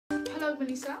Hallo, ik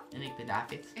ben Lisa. En ik ben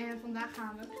David. En vandaag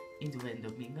gaan we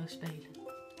Innuendo bingo spelen.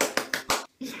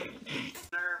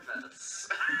 Nervous.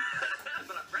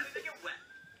 But I'm ready to get wet.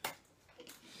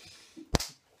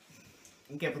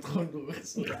 Ik heb het gewoon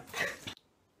doorgestuurd.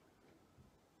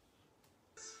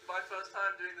 My first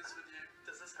time doing this with you.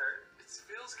 Does this hurt? It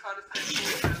feels kind of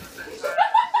painful at the same time.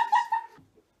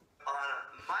 On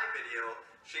my video,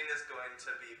 Shane is going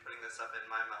to be putting this up in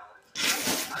my mouth.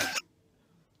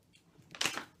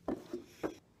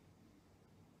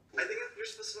 I think you're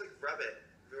supposed to like rub it.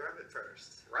 Rub it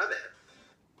first. Rub it.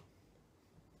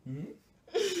 Hmm?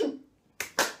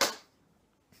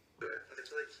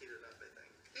 It's like heat it up, I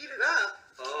think. Heat it up?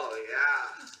 Oh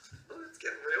yeah. Oh, it's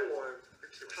getting real warm.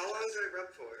 How long do I rub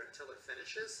for? Until it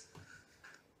finishes?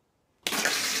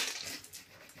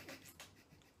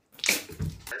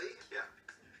 Ready? Yeah.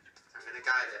 I'm gonna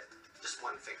guide it. Just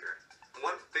one finger.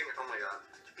 One finger. Oh my god.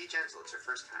 Be gentle. It's your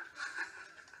first time.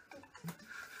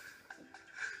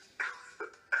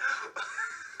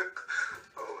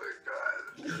 Oh my god.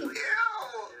 Ew!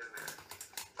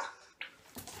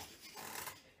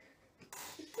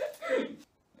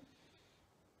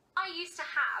 I used to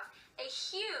have a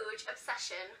huge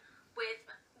obsession with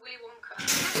Willy Wonka.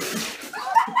 He's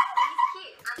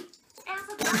cute and it has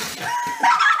a bag.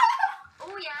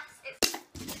 Oh yes, it's...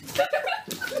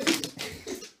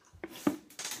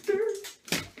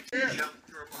 Jump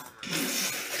through a bomb.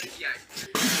 Yeah.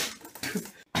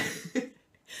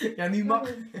 Ja, nu mag.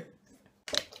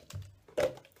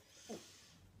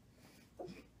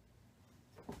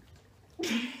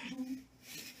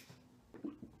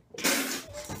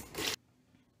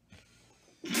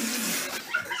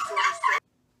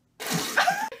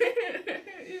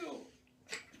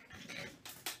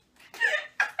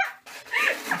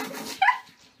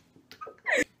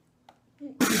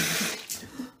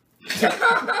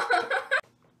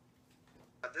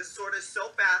 This sword is so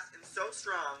fast and so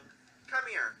strong. Come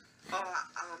here. Oh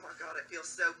my god, it feels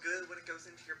so good when it goes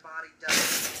into your body, doesn't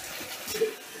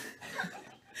it?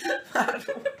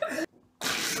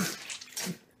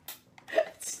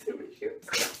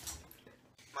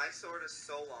 My sword is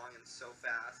so long and so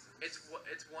fast. It's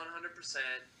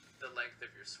 100% the length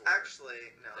of your sword.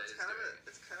 Actually, no, That it's is kind of doing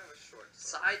a short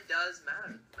sword. Side does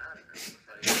matter.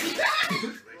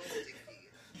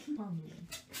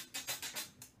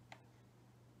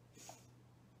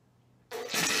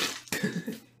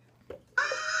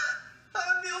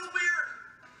 That feels weird,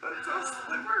 but it's so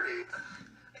slippery.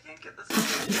 I can't get this.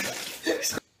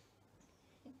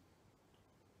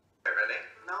 Ready?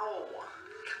 No.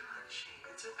 Come on, Shane.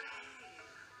 It's okay.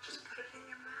 Just put it in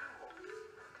your mouth.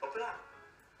 Open up.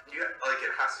 You like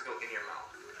it has to go in your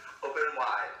mouth. Open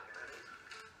wide.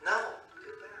 No. Do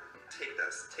that. Take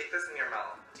this. Take this in your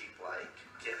mouth. Deep like.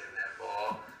 Get in that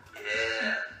ball.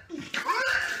 Yeah.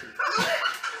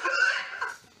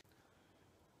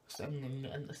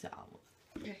 Stemmen en de samen.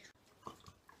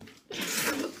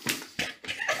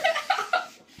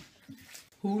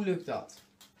 Hoe lukt dat?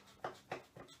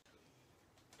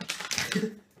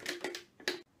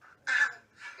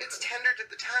 It's tender to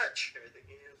the touch. Here, I think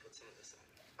you need to put some of this on.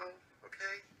 Oh,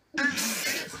 okay.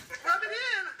 Rub it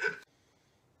in.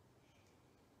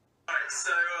 Alright,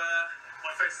 so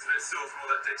my face is a bit sore from all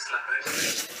that dick slapping.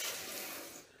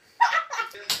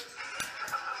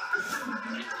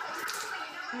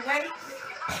 Ready?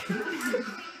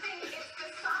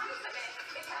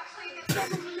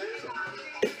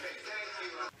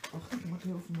 Wacht, ik moet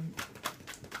heel veel mijn...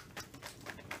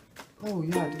 Oh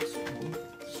ja, dit is cool.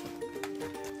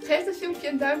 Geef dit filmpje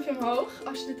een duimpje omhoog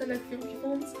als je dit een leuk filmpje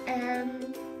vond.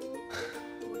 En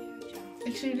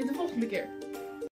ik zie jullie de volgende keer.